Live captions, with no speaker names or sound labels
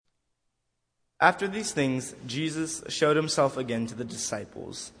After these things, Jesus showed himself again to the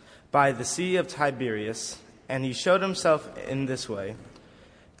disciples by the Sea of Tiberias, and he showed himself in this way.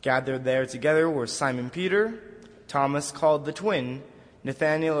 Gathered there together were Simon Peter, Thomas called the twin,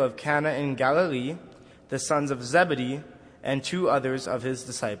 Nathanael of Cana in Galilee, the sons of Zebedee, and 2 others of his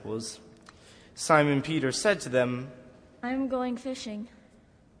disciples. Simon Peter said to them, "I am going fishing."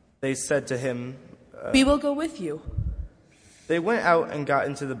 They said to him, "We will go with you." They went out and got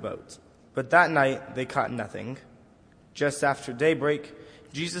into the boat, but that night they caught nothing. Just after daybreak,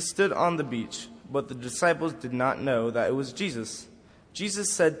 Jesus stood on the beach, but the disciples did not know that it was Jesus.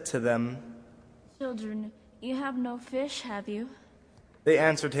 Jesus said to them, "Children, you have no fish, have you?" They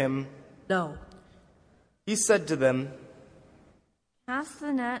answered him, "No." He said to them, "Cast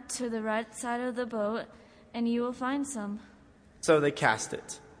the net to the right side of the boat, and you will find some." So they cast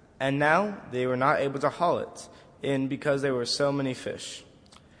it, and now they were not able to haul it in because there were so many fish.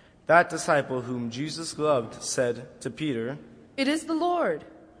 That disciple whom Jesus loved said to Peter, "It is the Lord."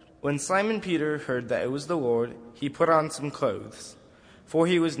 When Simon Peter heard that it was the Lord, he put on some clothes, for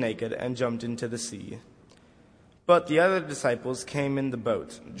he was naked, and jumped into the sea. But the other disciples came in the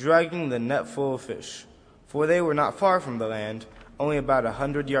boat, dragging the net full of fish, for they were not far from the land, only about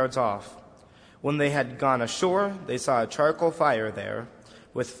 100 yards off. When they had gone ashore, they saw a charcoal fire there,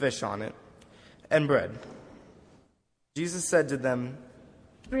 with fish on it, and bread. Jesus said to them,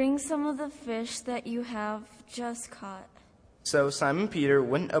 "Bring some of the fish that you have just caught." So Simon Peter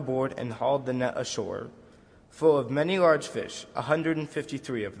went aboard and hauled the net ashore, full of many large fish,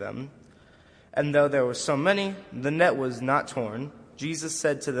 153 of them. And though there were so many, the net was not torn. Jesus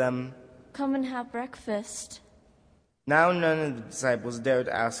said to them, "Come and have breakfast." Now none of the disciples dared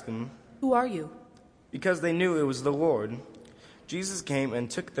ask him, "Who are you?" because they knew it was the Lord. Jesus came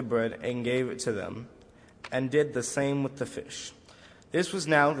and took the bread and gave it to them, and did the same with the fish. This was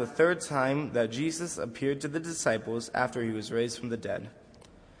now the 3rd time that Jesus appeared to the disciples after he was raised from the dead.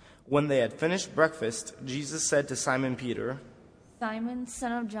 When they had finished breakfast, Jesus said to Simon Peter, "Simon,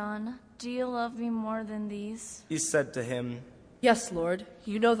 son of John, do you love me more than these?" He said to him, "Yes, Lord,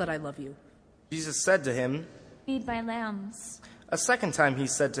 you know that I love you." Jesus said to him, "Feed my lambs." A second time he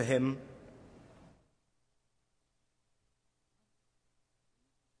said to him,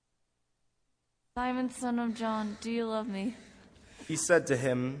 "Simon, son of John, do you love me?" He said to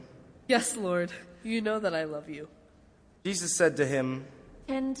him, "Yes, Lord, you know that I love you." Jesus said to him,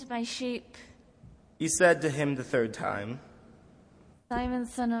 "Tend my sheep." He said to him the 3rd time. "Simon,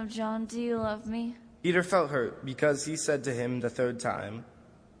 son of John, do you love me?" Peter felt hurt because he said to him the 3rd time.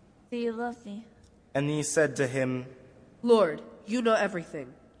 "Do you love me?" And he said to him, "Lord, you know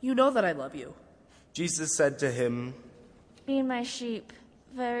everything. You know that I love you." Jesus said to him, "Feed my sheep.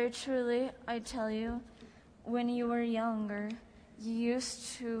 Very truly, I tell you, when you were younger, you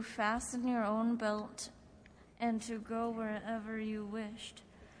used to fasten your own belt and to go wherever you wished.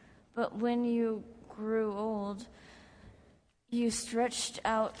 But when you grew old, you stretched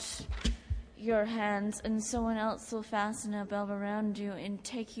out your hands, and someone else will fasten a belt around you and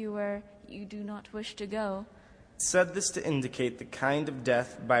take you where you do not wish to go." Said this to indicate the kind of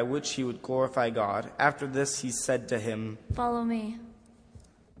death by which he would glorify God. After this he said to him, "Follow me."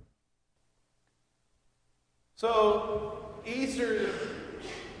 So Easter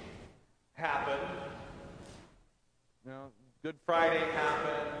happened. Good Friday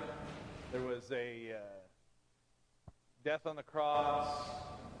happened. There was a death on the cross.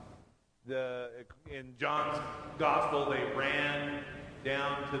 In John's gospel, they ran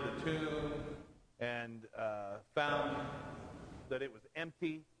down to the tomb and found that it was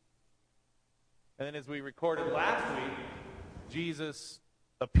empty. And then, as we recorded last week, Jesus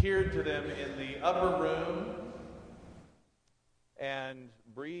appeared to them in the upper room and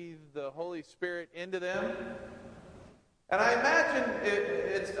breathed the Holy Spirit into them. And I imagine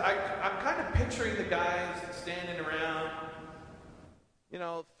I'm kind of picturing the guys standing around,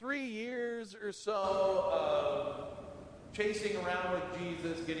 3 years or so of chasing around with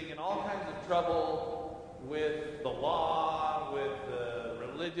Jesus, getting in all kinds of trouble with the law, with the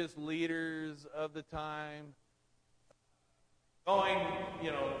religious leaders of the time, going,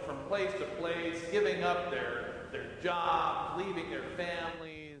 from place to place, giving up their jobs, leaving their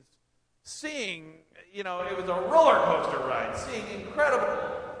families, seeing, it was a roller coaster ride, seeing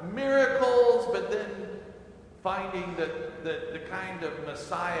incredible miracles, but then finding that the kind of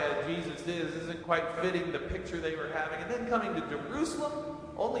Messiah Jesus isn't quite fitting the picture they were having, and then coming to Jerusalem,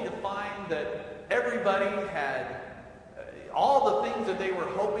 only to find that everybody had all the things that they were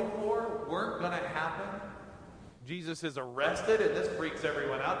hoping for weren't going to happen. Jesus is arrested, and this freaks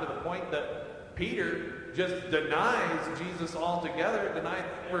everyone out to the point that Peter just denies Jesus altogether, denies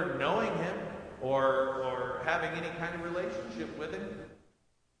ever knowing him. or having any kind of relationship with him.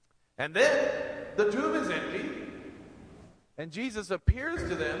 And then the tomb is empty, and Jesus appears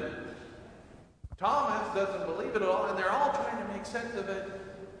to them. Thomas doesn't believe it at all, and they're all trying to make sense of it.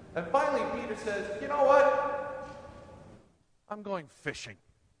 And finally Peter says, you know what? I'm going fishing.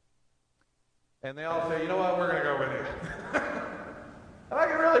 And they all say, you know what? We're going to go with you. And I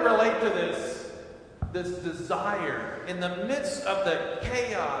can really relate to this desire in the midst of the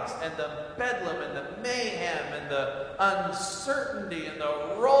chaos and the bedlam and the mayhem and the uncertainty and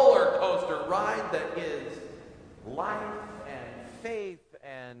the roller coaster ride that is life and faith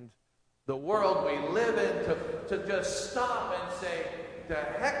and the world we live in, to just stop and say, to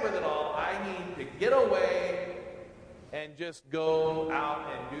heck with it all, I need to get away and just go out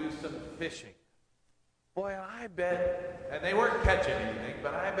and do some fishing. Boy, I bet, and they weren't catching anything,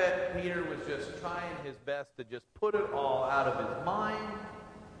 but I bet Peter was just trying his best to just put it all out of his mind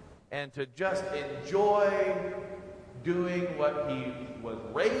and to just enjoy doing what he was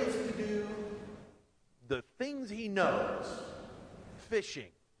raised to do, the things he knows,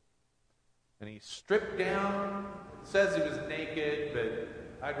 fishing. And he stripped down. It says he was naked,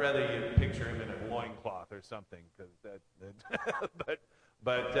 but I'd rather you picture him in a loincloth or something, because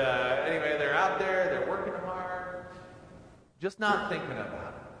But anyway, they're out there, they're working hard, just not thinking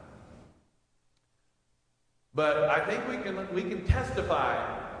about it. But I think we can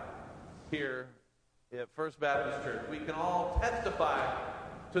testify here at First Baptist Church. We can all testify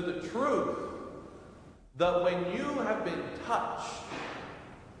to the truth that when you have been touched,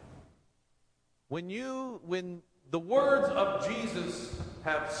 when the words of Jesus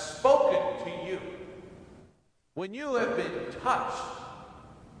have spoken to you, when you have been touched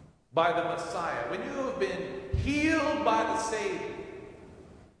by the Messiah, when you have been healed by the Savior,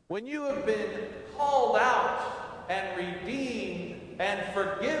 when you have been called out and redeemed and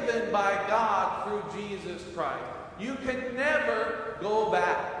forgiven by God through Jesus Christ, you can never go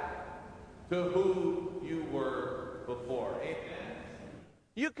back to who you were before. Amen?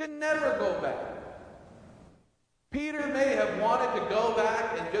 You can never go back. Peter may have wanted to go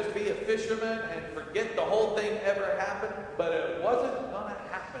back and just be a fisherman and forget the whole thing ever happened, but it wasn't going to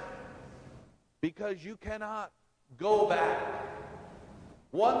happen. Because you cannot go back.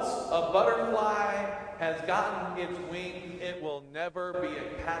 Once a butterfly has gotten its wings, it will never be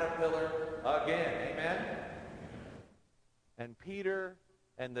a caterpillar again. Amen? And Peter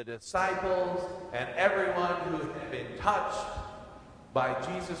and the disciples and everyone who had been touched by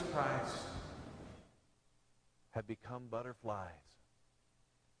Jesus Christ have become butterflies.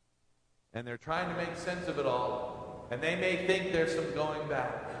 And they're trying to make sense of it all. And they may think there's some going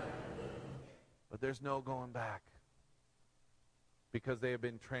back. But there's no going back. Because they have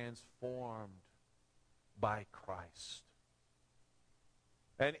been transformed by Christ.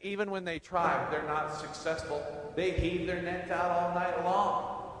 And even when they try, they're not successful. They heave their nets out all night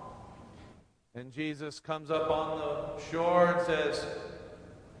long. And Jesus comes up on the shore and says,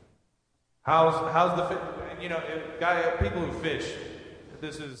 How's the fish? You know, people who fish,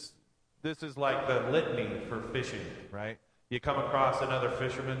 this is like the litany for fishing, right? You come across another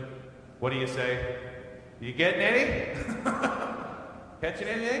fisherman. What do you say? You getting any? Catching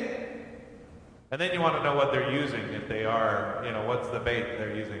anything? And then you want to know what they're using, if they are, what's the bait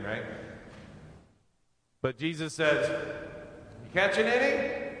they're using, right? But Jesus says, you catching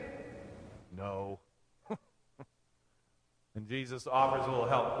any? No. And Jesus offers a little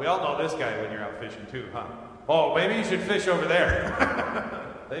help. We all know this guy when you're out fishing too, huh? Oh, maybe you should fish over there.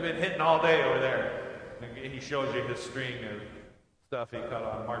 They've been hitting all day over there. And he shows you his string of stuff he caught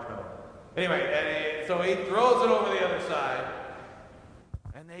on marshmallow. Anyway, so he throws it over the other side,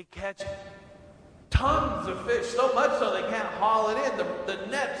 and they catch tons of fish, so much so they can't haul it in. The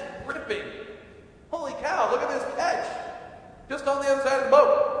net's ripping. Holy cow, look at this catch. Just on the other side of the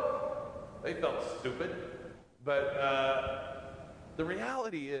boat. They felt stupid. But the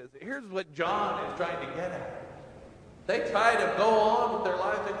reality is, here's what John is trying to get at. They try to go on with their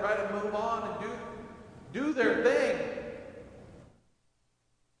lives. They try to move on and do their thing.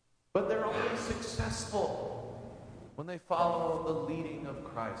 But they're only successful when they follow the leading of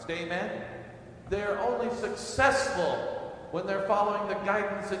Christ. Amen? They're only successful when they're following the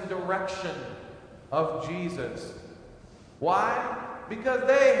guidance and direction of Jesus. Why? Because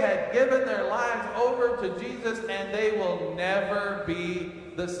they had given their lives over to Jesus, and they will never be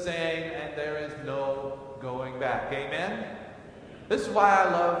the same, and there is no going back. Amen? This is why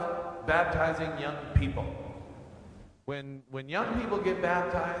I love baptizing young people. When young people get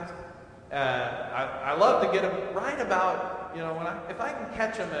baptized, I love to get them right about, if I can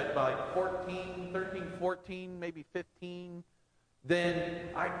catch them at like 13, 14, maybe 15, then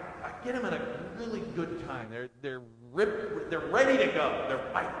I get them at a really good time. They're ready to go.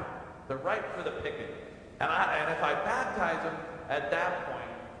 They're ripe. They're ripe for the picking. And if I baptize them at that point,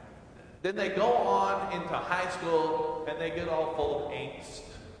 then they go on into high school and they get all full of angst.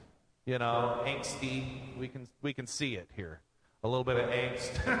 You know, angsty. We can see it here. A little bit of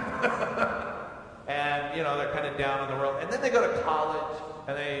angst. And, you know, they're kind of down in the world. And then they go to college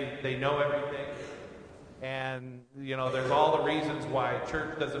and they know everything. And, you know, there's all the reasons why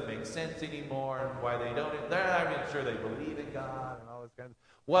church doesn't make sense anymore and why they don't. I'm sure they believe in God and all this kind of stuff.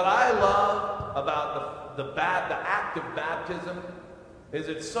 What I love about the act of baptism is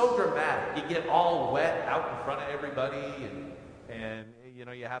it's so dramatic. You get all wet out in front of everybody, and you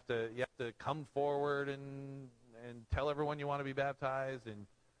know you have to come forward and tell everyone you want to be baptized, and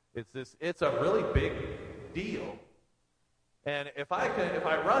it's a really big deal. And if I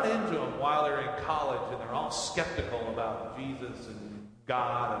run into them while they're in college and they're all skeptical about Jesus and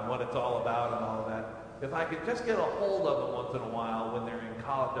God and what it's all about and all of that, if I could just get a hold of them once in a while when they're in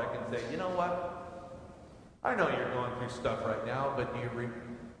college, I can say, you know what? I know you're going through stuff right now, but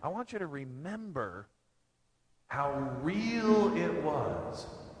I want you to remember how real it was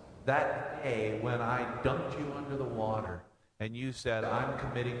that day when I dunked you under the water and you said, I'm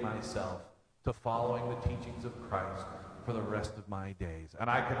committing myself to following the teachings of Christ for the rest of my days. And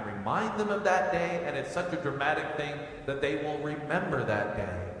I can remind them of that day, and it's such a dramatic thing that they will remember that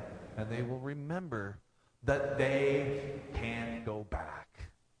day. And they will remember that they can't go back.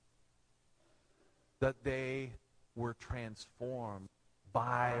 That they were transformed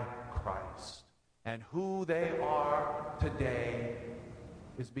by Christ. And who they are today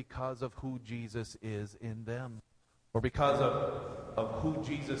is because of who Jesus is in them. Or because of who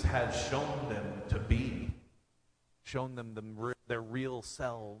Jesus has shown them to be. Shown them their real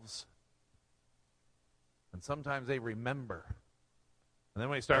selves. And sometimes they remember. And then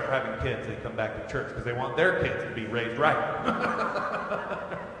when they start having kids, they come back to church because they want their kids to be raised right.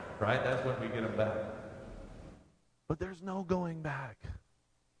 Right? That's when we get them back. But there's no going back.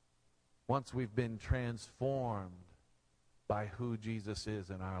 Once we've been transformed by who Jesus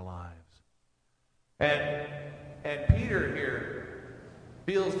is in our lives. And Peter here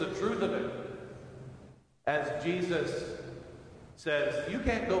feels the truth of it. As Jesus says, you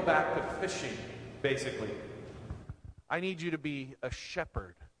can't go back to fishing, basically. I need you to be a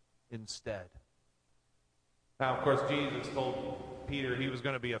shepherd instead. Now, of course, Jesus told Peter he was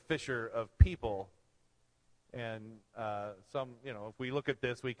going to be a fisher of people. And if we look at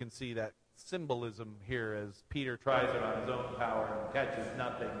this, we can see that symbolism here as Peter tries it on his own power and catches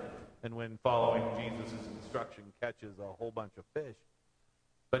nothing. And when following Jesus' instruction, catches a whole bunch of fish.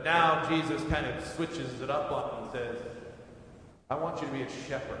 But now Jesus kind of switches it up on him and says, I want you to be a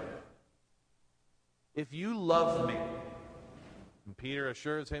shepherd. If you love me, and Peter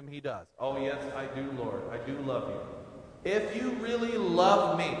assures him he does. Oh, yes, I do, Lord. I do love you. If you really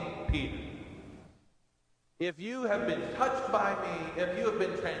love me, Peter, if you have been touched by me, if you have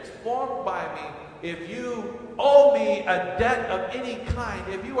been transformed by me, if you owe me a debt of any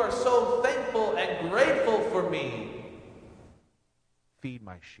kind, if you are so thankful and grateful for me, feed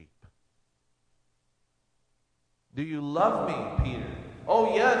my sheep. Do you love me, Peter?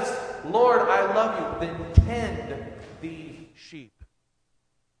 Oh, yes, Lord, I love you. Then tend these sheep.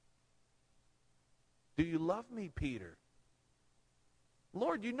 Do you love me, Peter?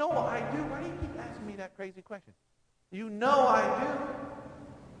 Lord, you know I do. Why do you keep asking me that crazy question? You know I do.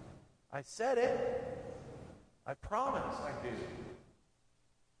 I said it. I promise I do.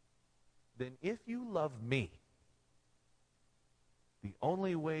 Then if you love me, the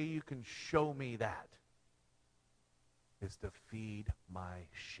only way you can show me that is to feed my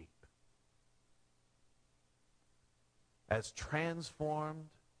sheep. As transformed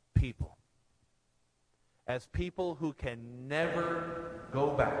people, as people who can never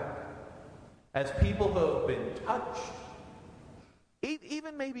go back, as people who have been touched,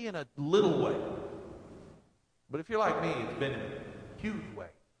 even maybe in a little way. But if you're like me, it's been in a huge way.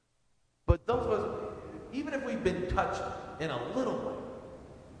 But those of us, even if we've been touched in a little way,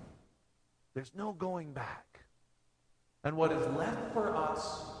 there's no going back. And what is left for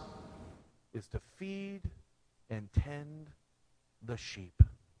us is to feed and tend the sheep.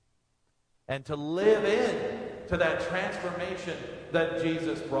 And to live in to that transformation that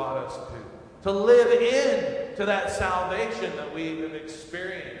Jesus brought us to. To live in to that salvation that we have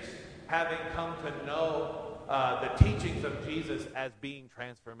experienced, having come to know the teachings of Jesus as being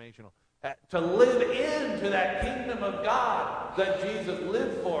transformational. To live into that kingdom of God that Jesus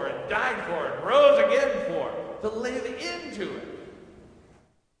lived for and died for and rose again for. To live into it.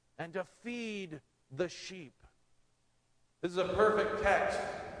 And to feed the sheep. This is a perfect text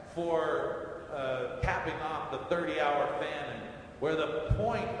for capping off the 30-hour famine, where the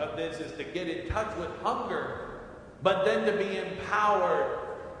point of this is to get in touch with hunger, but then to be empowered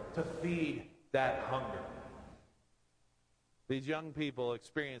to feed that hunger. These young people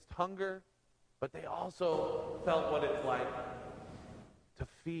experienced hunger, but they also felt what it's like to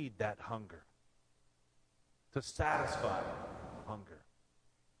feed that hunger, to satisfy hunger.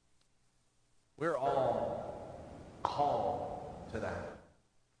 We're all called to that.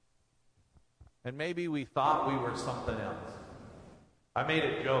 And maybe we thought we were something else. I made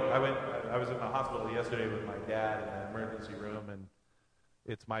a joke. I was in the hospital yesterday with my dad in the emergency room, and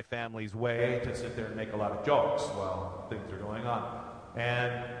it's my family's way to sit there and make a lot of jokes while things are going on.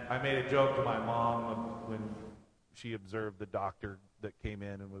 And I made a joke to my mom when she observed the doctor that came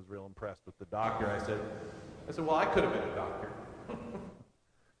in and was real impressed with the doctor. I said, well, I could have been a doctor.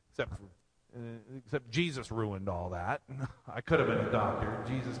 Except Jesus ruined all that. I could have been a doctor.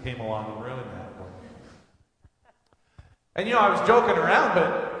 Jesus came along and ruined that for me. And I was joking around,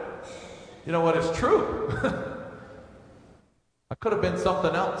 but you know what is true? I could have been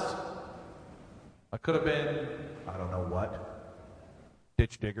something else. I could have been, I don't know what,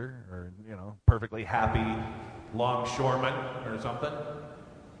 ditch digger, or, perfectly happy longshoreman or something,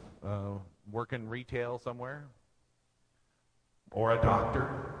 working retail somewhere, or a doctor.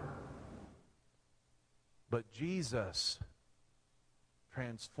 But Jesus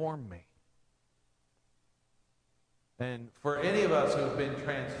transformed me. And for any of us who've been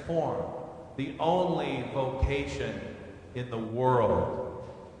transformed, the only vocation in the world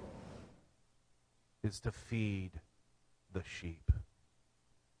is to feed the sheep.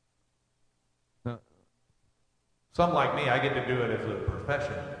 Now, some like me, I get to do it as a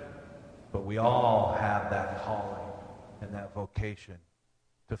profession, but we all have that calling and that vocation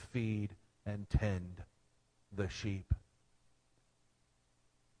to feed and tend the sheep.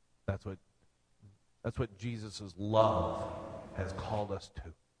 That's what Jesus' love has called us to.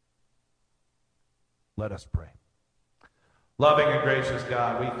 Let us pray. Loving and gracious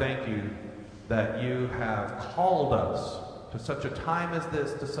God, we thank you that you have called us to such a time as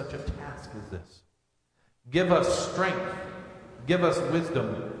this, to such a task as this. Give us strength, give us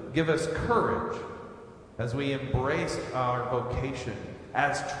wisdom, give us courage as we embrace our vocation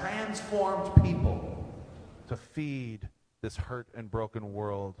as transformed people to feed this hurt and broken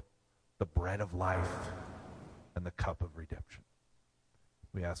world the bread of life and the cup of redemption.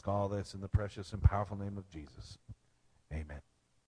 We ask all this in the precious and powerful name of Jesus. Amen.